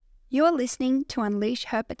You're listening to Unleash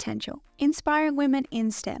Her Potential, inspiring women in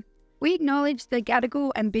STEM. We acknowledge the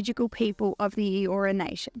Gadigal and Bidjigal people of the Eora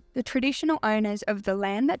Nation, the traditional owners of the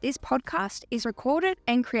land that this podcast is recorded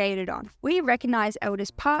and created on. We recognise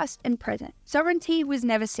elders past and present. Sovereignty was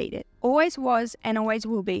never ceded, always was and always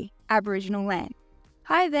will be Aboriginal land.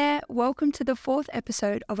 Hi there, welcome to the 4th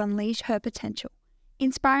episode of Unleash Her Potential,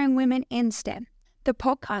 inspiring women in STEM, the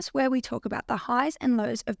podcast where we talk about the highs and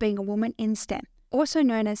lows of being a woman in STEM, also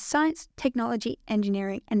known as science, technology,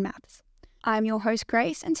 engineering and maths. I'm your host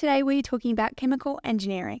Grace, and today we're talking about chemical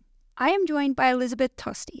engineering. I am joined by Elizabeth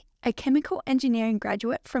Tosti, a chemical engineering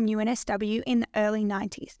graduate from UNSW in the early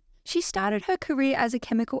 90s. She started her career as a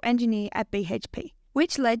chemical engineer at BHP,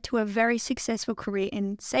 which led to a very successful career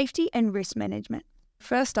in safety and risk management.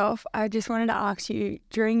 First off, I just wanted to ask you,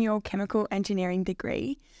 during your chemical engineering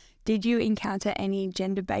degree, did you encounter any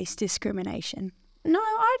gender-based discrimination? No,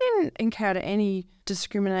 I didn't encounter any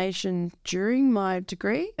discrimination during my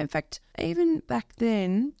degree. In fact, even back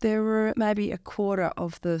then, there were maybe a quarter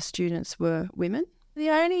of the students were women.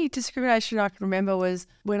 The only discrimination I can remember was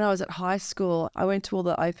when I was at high school. I went to all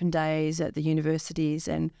the open days at the universities,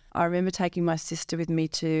 and I remember taking my sister with me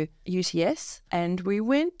to UTS, and we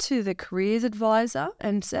went to the careers advisor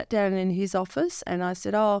and sat down in his office, and I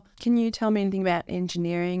said, "Oh, can you tell me anything about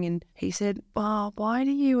engineering?" And he said, "Oh, why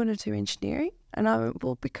do you want to do engineering?" And I went,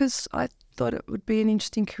 "Well, because I thought it would be an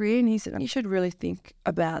interesting career." And he said, "You should really think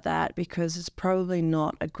about that because it's probably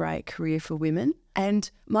not a great career for women." And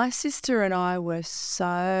my sister and I were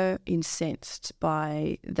so incensed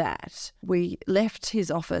by that. We left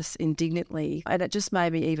his office indignantly, and it just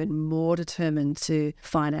made me even more determined to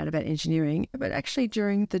find out about engineering. But actually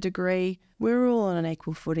during the degree, we were all on an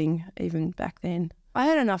equal footing even back then. I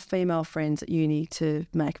had enough female friends at uni to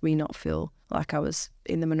make me not feel like I was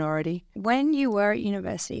in the minority. When you were at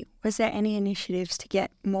university, was there any initiatives to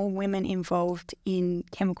get more women involved in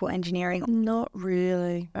chemical engineering? Not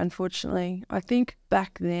really, unfortunately. I think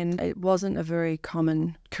back then it wasn't a very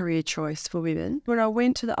common career choice for women. When I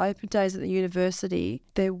went to the open days at the university,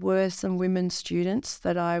 there were some women students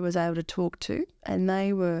that I was able to talk to, and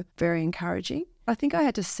they were very encouraging. I think I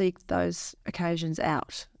had to seek those occasions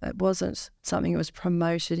out. It wasn't something that was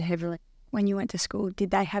promoted heavily. When you went to school, did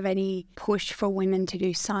they have any push for women to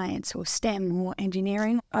do science or STEM or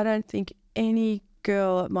engineering? I don't think any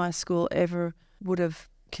girl at my school ever would have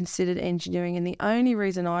considered engineering, and the only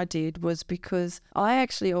reason I did was because I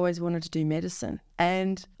actually always wanted to do medicine.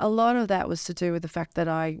 And a lot of that was to do with the fact that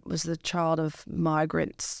I was the child of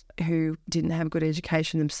migrants who didn't have good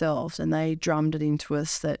education themselves, and they drummed it into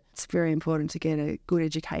us that it's very important to get a good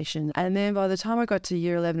education. And then by the time I got to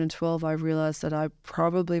year 11 and 12, I realised that I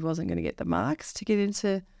probably wasn't going to get the marks to get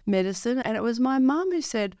into medicine. And it was my mum who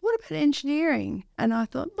said, "What about engineering?" And I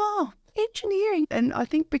thought, "Oh, engineering." And I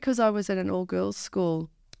think because I was at an all-girls school,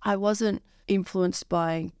 I wasn't influenced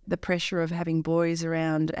by the pressure of having boys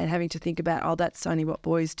around and having to think about, oh, that's only what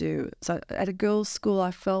boys do. So at a girls' school, I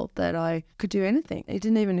felt that I could do anything. It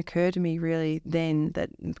didn't even occur to me really then that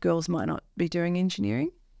girls might not be doing engineering.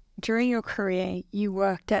 During your career, you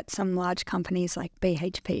worked at some large companies like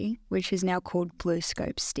BHP, which is now called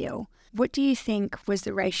BlueScope Steel. What do you think was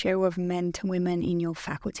the ratio of men to women in your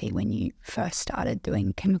faculty when you first started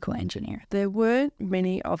doing chemical engineering? There weren't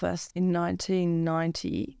many of us. In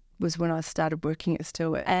 1990 was when I started working at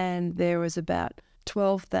Steelworks, and there was about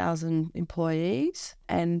 12,000 employees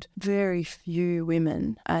and very few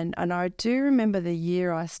women. And I do remember the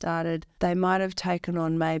year I started, they might have taken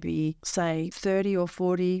on maybe, say, 30 or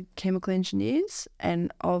 40 chemical engineers,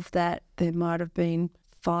 and of that there might have been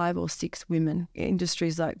 5 or 6 women.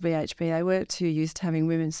 Industries like BHP, they weren't too used to having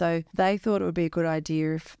women, so they thought it would be a good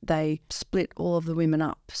idea if they split all of the women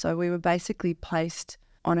up. So we were basically placed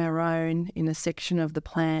on our own in a section of the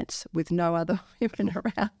plant with no other women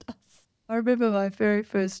around us. I remember my very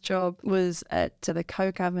first job was at the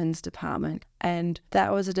coke ovens department, and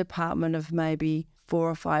that was a department of maybe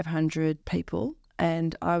 400 or 500 people,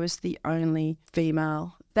 and I was the only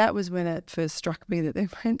female. That was when it first struck me that there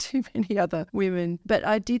weren't too many other women. But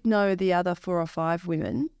I did know the other 4 or 5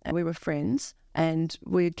 women, and we were friends, and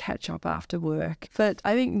we'd catch up after work. But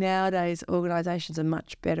I think nowadays organisations are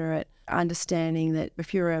much better at understanding that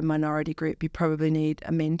if you're a minority group, you probably need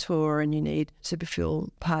a mentor and you need to feel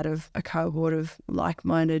part of a cohort of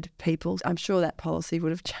like-minded people. I'm sure that policy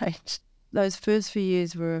would have changed. Those first few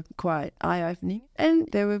years were quite eye-opening, and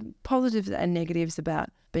there were positives and negatives about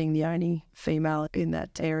being the only female in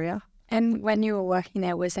that area. And when you were working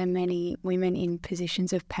there, was there many women in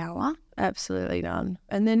positions of power? Absolutely none.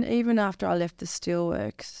 And then even after I left the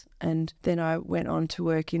steelworks, And then I went on to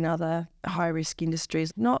work in other high-risk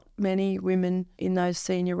industries. Not many women in those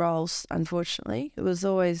senior roles, unfortunately. It was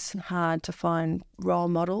always hard to find role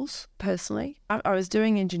models, personally. I was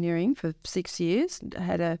doing engineering for 6 years. I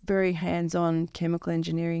had a very hands-on chemical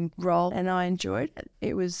engineering role and I enjoyed it.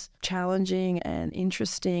 It was challenging and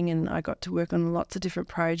interesting, and I got to work on lots of different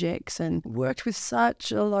projects and worked with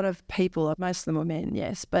such a lot of people. Most of them were men,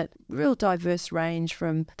 yes, but real diverse range,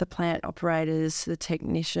 from the plant operators to the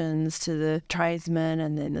technicians to the tradesmen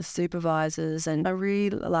and then the supervisors. And I really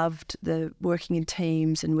loved the working in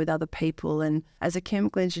teams and with other people. And as a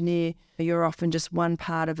chemical engineer, you're often just one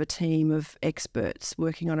part of a team of experts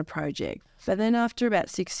working on a project. But then after about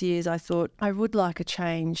 6 years, I thought I would like a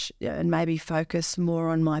change and maybe focus more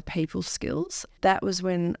on my people skills. That was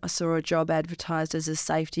when I saw a job advertised as a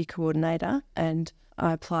safety coordinator, and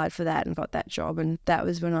I applied for that and got that job. And that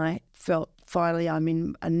was when I felt finally I'm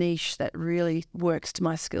in a niche that really works to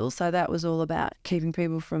my skills. So that was all about keeping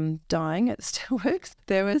people from dying at Steelworks.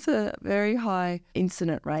 There was a very high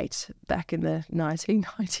incident rate back in the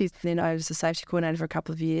 1990s. Then I was a safety coordinator for a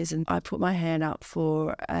couple of years, and I put my hand up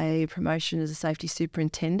for a promotion as a safety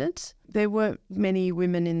superintendent. There weren't many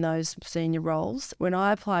women in those senior roles. When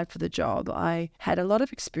I applied for the job, I had a lot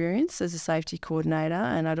of experience as a safety coordinator,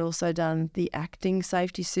 and I'd also done the acting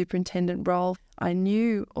safety superintendent role. I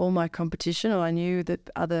knew all my competition, or I knew the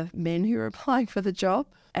other men who were applying for the job.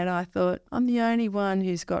 And I thought, I'm the only one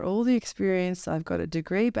who's got all the experience. I've got a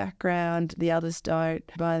degree background. The others don't.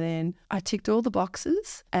 By then, I ticked all the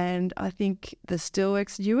boxes, and I think the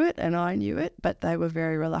Steelworks knew it and I knew it, but they were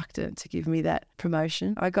very reluctant to give me that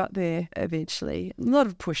promotion. I got there eventually. A lot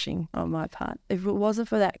of pushing on my part. If it wasn't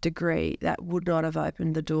for that degree, that would not have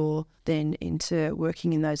opened the door then into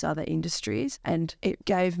working in those other industries. And it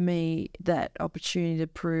gave me that opportunity to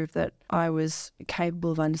prove that I was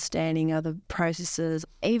capable of understanding other processes.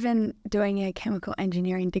 Even doing a chemical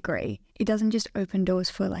engineering degree, it doesn't just open doors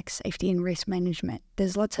for like safety and risk management.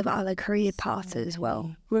 There's lots of other career paths as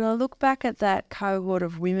well. When I look back at that cohort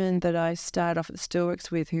of women that I started off at the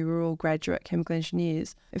Steelworks with, who were all graduate chemical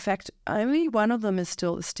engineers, in fact, only one of them is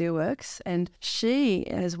still at the Steelworks, and she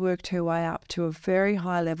has worked her way up to a very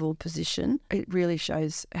high level position. It really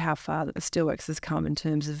shows how far the Steelworks has come in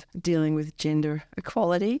terms of dealing with gender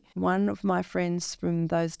equality. One of my friends from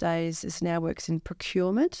those days now works in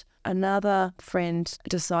procurement. Another friend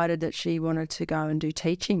decided that she wanted to go and do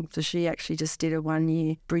teaching. So she actually just did a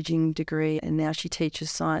 1-year bridging degree, and now she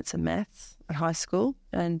teaches science and maths at high school.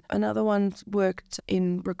 And another one worked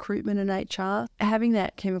in recruitment and HR. Having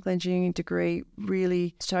that chemical engineering degree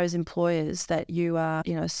really shows employers that you are,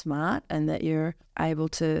 smart and that you're able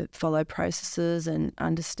to follow processes and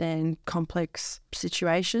understand complex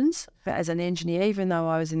situations. As an engineer, even though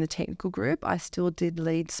I was in the technical group, I still did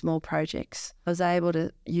lead small projects. I was able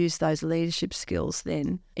to use those leadership skills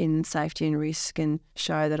then in safety and risk and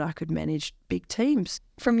show that I could manage big teams.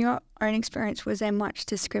 From your own experience, was there much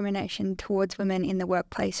discrimination towards women in the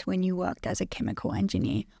workplace when you worked as a chemical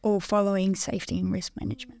engineer or following safety and risk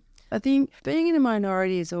management? I think being in a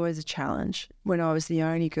minority is always a challenge. When I was the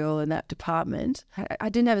only girl in that department, I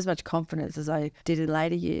didn't have as much confidence as I did in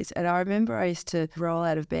later years. And I remember I used to roll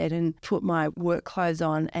out of bed and put my work clothes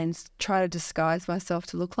on and try to disguise myself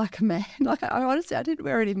to look like a man. I didn't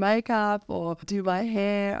wear any makeup or do my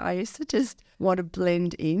hair. I used to just want to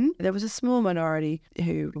blend in. There was a small minority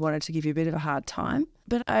who wanted to give you a bit of a hard time.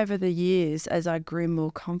 But over the years, as I grew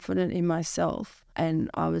more confident in myself and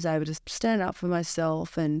I was able to stand up for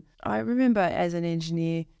myself, and I remember as an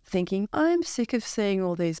engineer thinking, I'm sick of seeing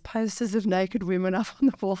all these posters of naked women up on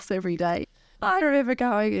the walls every day. I remember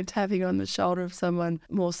going and tapping on the shoulder of someone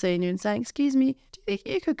more senior and saying, excuse me, do you think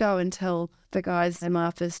you could go and tell the guys in my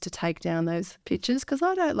office to take down those pictures, because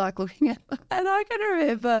I don't like looking at them. And I can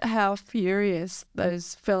remember how furious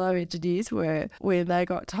those fellow engineers were when they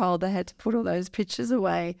got told they had to put all those pictures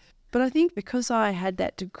away. But I think because I had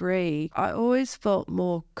that degree, I always felt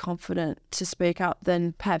more confident to speak up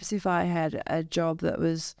than perhaps if I had a job that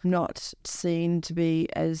was not seen to be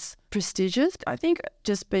as prestigious. I think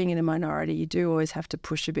just being in a minority, you do always have to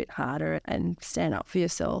push a bit harder and stand up for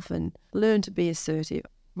yourself and learn to be assertive.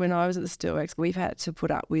 When I was at the Steelworks, we've had to put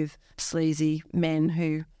up with sleazy men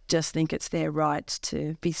who just think it's their right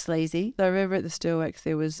to be sleazy. So I remember at the Steelworks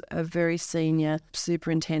there was a very senior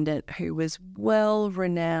superintendent who was well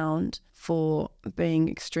renowned for being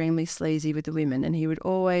extremely sleazy with the women, and he would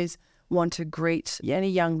always want to greet any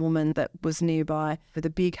young woman that was nearby with a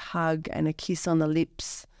big hug and a kiss on the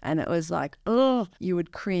lips. And it was like, oh, you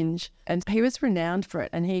would cringe. And he was renowned for it.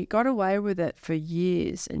 And he got away with it for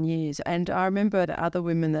years and years. And I remember the other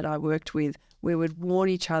women that I worked with we would warn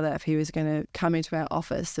each other if he was going to come into our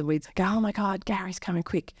office, and we'd go, oh my God, Gary's coming,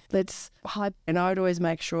 quick, let's hide. And I'd always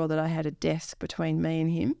make sure that I had a desk between me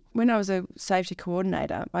and him. When I was a safety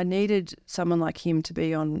coordinator, I needed someone like him to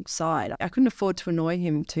be on side. I couldn't afford to annoy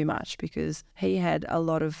him too much because he had a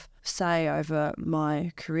lot of say over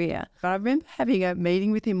my career. But I remember having a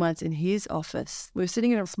meeting with him once in his office. We were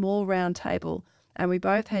sitting at a small round table and we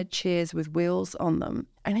both had chairs with wheels on them.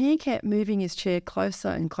 And he kept moving his chair closer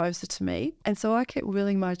and closer to me. And so I kept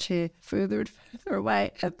wheeling my chair further and further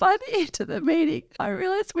away. And by the end of the meeting, I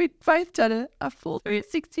realised we'd both done a full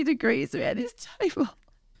 360 degrees around his table.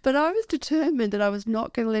 But I was determined that I was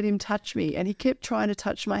not going to let him touch me. And he kept trying to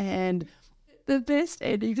touch my hand. The best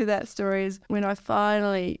ending to that story is when I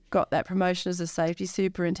finally got that promotion as a safety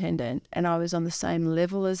superintendent and I was on the same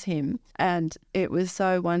level as him. And it was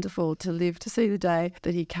so wonderful to live to see the day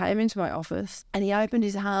that he came into my office and he opened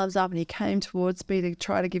his arms up and he came towards me to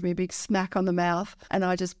try to give me a big smack on the mouth. And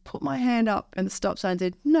I just put my hand up and the stop sign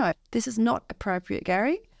said, no, this is not appropriate,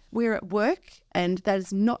 Gary. We're at work and that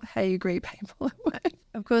is not how you greet people at work.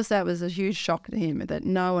 Of course, that was a huge shock to him that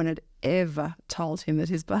no one had ever told him that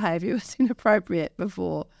his behaviour was inappropriate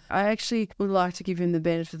before. I actually would like to give him the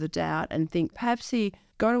benefit of the doubt and think perhaps he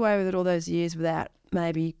got away with it all those years without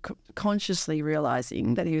maybe consciously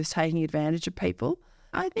realising that he was taking advantage of people.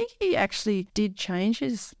 I think he actually did change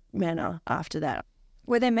his manner after that.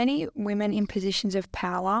 Were there many women in positions of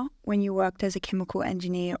power when you worked as a chemical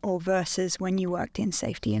engineer or versus when you worked in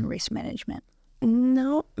safety and risk management?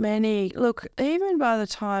 Not many. Look, even by the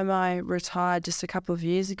time I retired just a couple of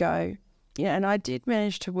years ago, and I did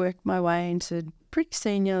manage to work my way into pretty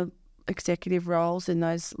senior executive roles in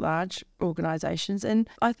those large organisations. And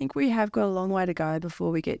I think we have got a long way to go before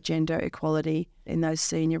we get gender equality in those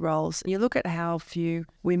senior roles. You look at how few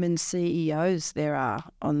women CEOs there are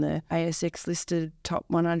on the ASX listed top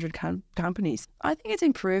 100 companies. I think it's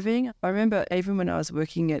improving. I remember even when I was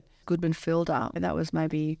working at Goodman Fielder, and that was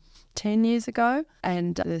maybe 10 years ago,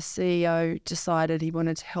 and the CEO decided he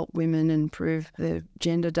wanted to help women improve the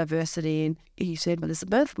gender diversity. And he said,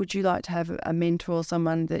 Elizabeth, would you like to have a mentor,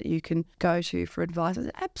 someone that you can go to for advice? I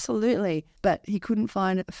said, absolutely. But he couldn't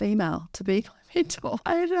find a female to be my mentor.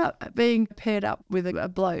 I ended up being paired up with a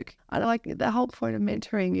bloke. I like the whole point of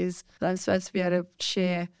mentoring is that I'm supposed to be able to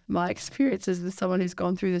share my experiences with someone who's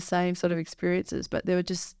gone through the same sort of experiences, but there were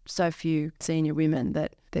just so few senior women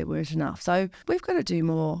that there weren't enough. So we've got to do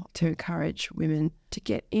more to encourage women to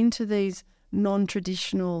get into these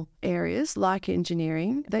non-traditional areas like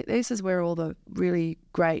engineering. This is where all the really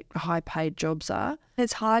great high-paid jobs are.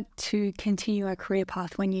 It's hard to continue a career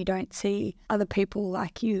path when you don't see other people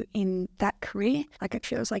like you in that career. Like it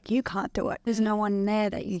feels like you can't do it. There's no one there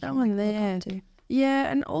that you can look up to.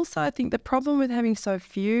 Yeah, and also I think the problem with having so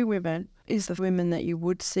few women is the women that you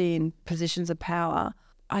would see in positions of power.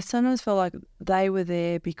 I sometimes feel like they were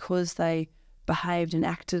there because they behaved and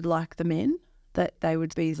acted like the men, that they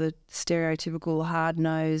would be the stereotypical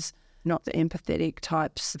hard-nosed, not the empathetic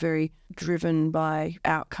types, very driven by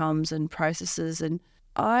outcomes and processes. And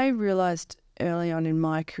I realised early on in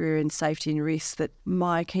my career in safety and risk that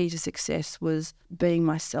my key to success was being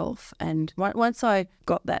myself. And once I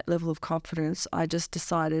got that level of confidence, I just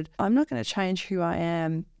decided I'm not going to change who I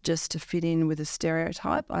am just to fit in with a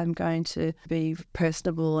stereotype. I'm going to be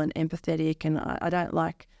personable and empathetic, and I don't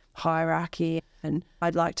like hierarchy, and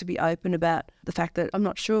I'd like to be open about the fact that I'm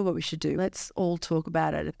not sure what we should do. Let's all talk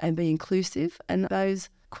about it and be inclusive. And those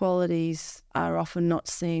qualities are often not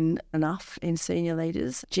seen enough in senior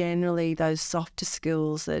leaders. Generally, those softer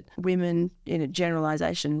skills that women in a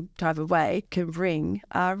generalisation type of way can bring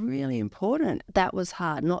are really important. That was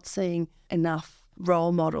hard, not seeing enough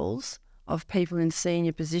role models of people in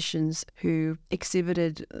senior positions who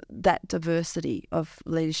exhibited that diversity of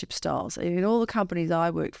leadership styles. In all the companies I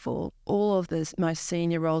worked for, all of the most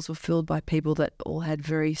senior roles were filled by people that all had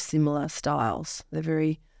very similar styles. They're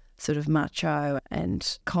very sort of macho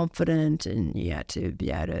and confident, and you had to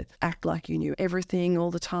be able to act like you knew everything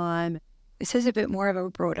all the time. This is a bit more of a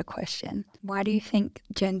broader question. Why do you think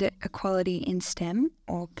gender equality in STEM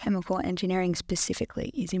or chemical engineering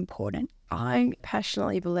specifically is important? I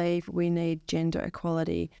passionately believe we need gender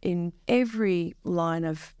equality in every line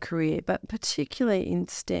of career, but particularly in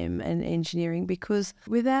STEM and engineering, because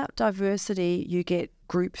without diversity, you get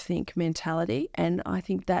groupthink mentality, and I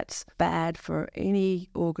think that's bad for any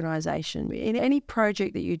organisation. In any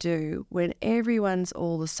project that you do, when everyone's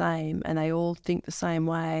all the same and they all think the same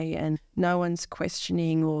way and no one's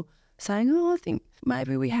questioning or saying, oh, I think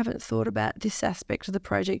maybe we haven't thought about this aspect of the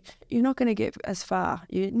project, you're not going to get as far.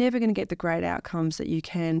 You're never going to get the great outcomes that you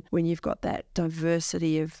can when you've got that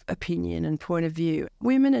diversity of opinion and point of view.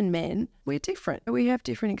 Women and men, we're different. We have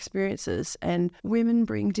different experiences, and women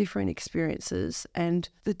bring different experiences, and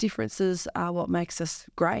the differences are what makes us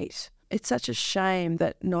great. It's such a shame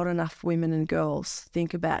that not enough women and girls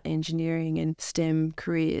think about engineering and STEM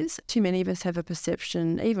careers. Too many of us have a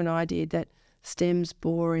perception, even I did, that STEM's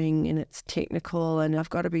boring and it's technical and I've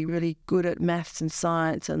got to be really good at maths and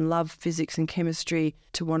science and love physics and chemistry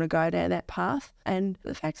to want to go down that path. And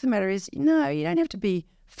the fact of the matter is, no, you don't have to be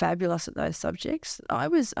fabulous at those subjects. I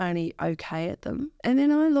was only okay at them. And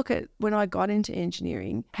then I look at when I got into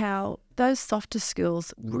engineering, how those softer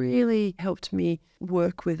skills really helped me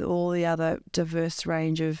work with all the other diverse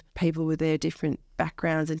range of people with their different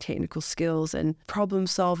backgrounds and technical skills, and problem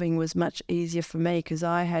solving was much easier for me because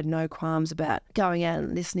I had no qualms about going out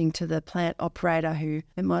and listening to the plant operator who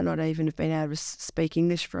might not even have been able to speak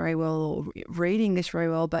English very well or read English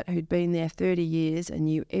very well, but who'd been there 30 years and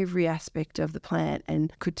knew every aspect of the plant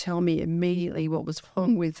and could tell me immediately what was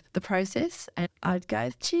wrong with the process. And I'd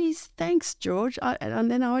go, geez, thanks, George.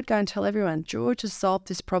 And then I would go and tell everyone, George has solved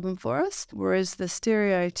this problem for us. Whereas the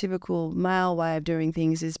stereotypical male way of doing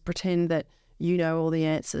things is pretend that you know all the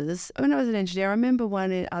answers. When I was an engineer, I remember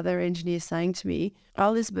one other engineer saying to me, oh,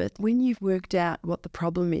 Elizabeth, when you've worked out what the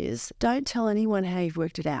problem is, don't tell anyone how you've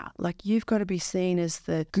worked it out. Like, you've got to be seen as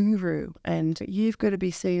the guru and you've got to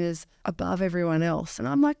be seen as above everyone else. And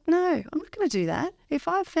I'm like, no, I'm not going to do that. If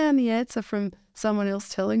I found the answer from someone else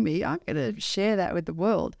telling me, I'm going to share that with the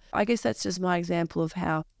world. I guess that's just my example of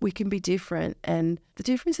how we can be different, and the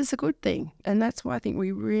difference is a good thing. And that's why I think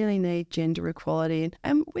we really need gender equality,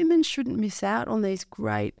 and women shouldn't miss out on these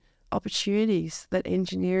great opportunities that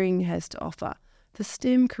engineering has to offer. The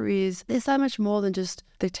STEM careers, they're so much more than just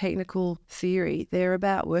the technical theory. They're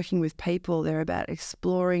about working with people. They're about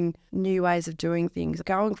exploring new ways of doing things.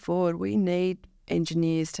 Going forward, we need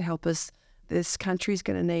engineers to help us. This country's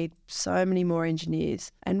going to need so many more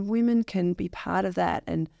engineers, and women can be part of that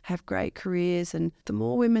and have great careers. And the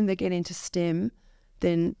more women that get into STEM,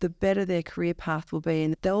 then the better their career path will be,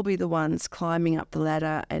 and they'll be the ones climbing up the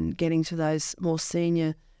ladder and getting to those more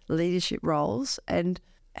senior leadership roles and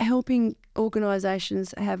helping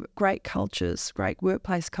organisations have great cultures, great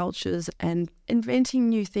workplace cultures, and inventing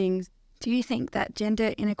new things. Do you think that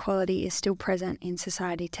gender inequality is still present in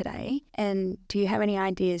society today? And do you have any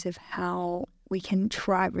ideas of how we can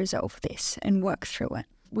try to resolve this and work through it?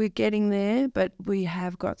 We're getting there, but we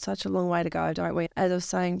have got such a long way to go, don't we? As I was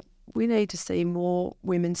saying, we need to see more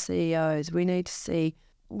women CEOs. We need to see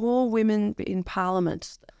more women in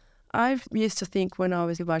Parliament. I used to think when I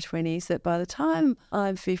was in my 20s that by the time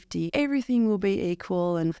I'm 50, everything will be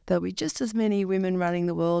equal and there'll be just as many women running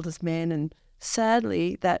the world as men, and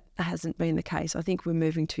sadly, that hasn't been the case. I think we're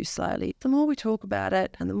moving too slowly. The more we talk about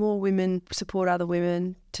it and the more women support other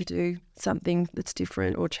women to do something that's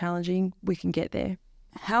different or challenging, we can get there.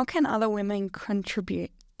 How can other women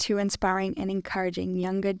contribute to inspiring and encouraging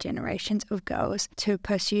younger generations of girls to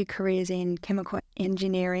pursue careers in chemical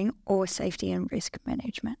engineering or safety and risk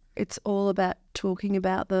management? It's all about talking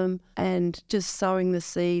about them and just sowing the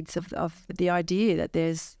seeds of the idea that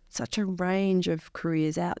there's such a range of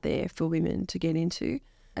careers out there for women to get into.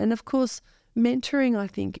 And of course, mentoring, I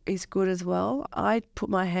think, is good as well. I put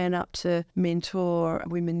my hand up to mentor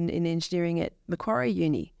women in engineering at Macquarie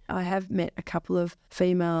Uni. I have met a couple of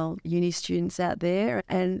female uni students out there,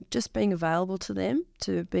 and just being available to them,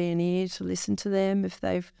 to be an ear, to listen to them if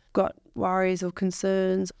they've got worries or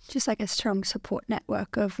concerns. Just like a strong support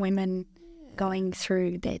network of women going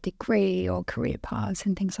through their degree or career paths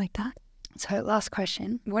and things like that. So last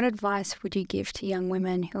question, what advice would you give to young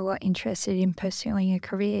women who are interested in pursuing a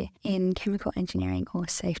career in chemical engineering or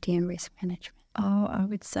safety and risk management? Oh, I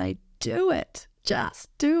would say do it. Just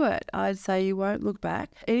do it. I'd say you won't look back.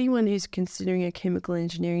 Anyone who's considering a chemical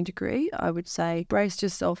engineering degree, I would say brace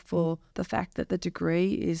yourself for the fact that the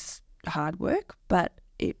degree is hard work, but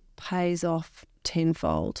it pays off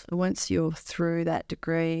tenfold. Once you're through that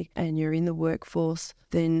degree and you're in the workforce,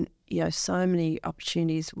 then so many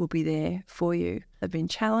opportunities will be there for you. They've been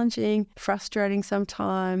challenging, frustrating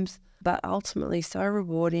sometimes, but ultimately so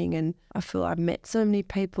rewarding. And I feel I've met so many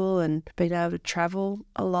people and been able to travel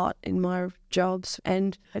a lot in my jobs.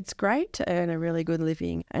 And it's great to earn a really good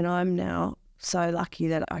living. And I'm now so lucky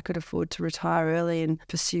that I could afford to retire early and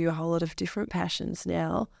pursue a whole lot of different passions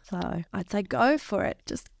now. So I'd say go for it.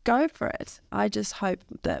 Just go for it. I just hope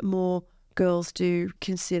that more girls do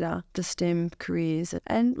consider the STEM careers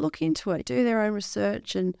and look into it, do their own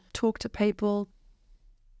research and talk to people.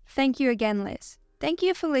 Thank you again, Liz. Thank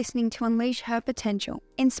you for listening to Unleash Her Potential,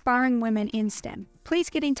 inspiring women in STEM.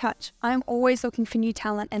 Please get in touch. I am always looking for new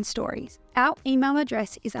talent and stories. Our email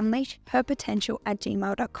address is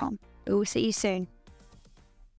unleashherpotential@gmail.com. We will see you soon.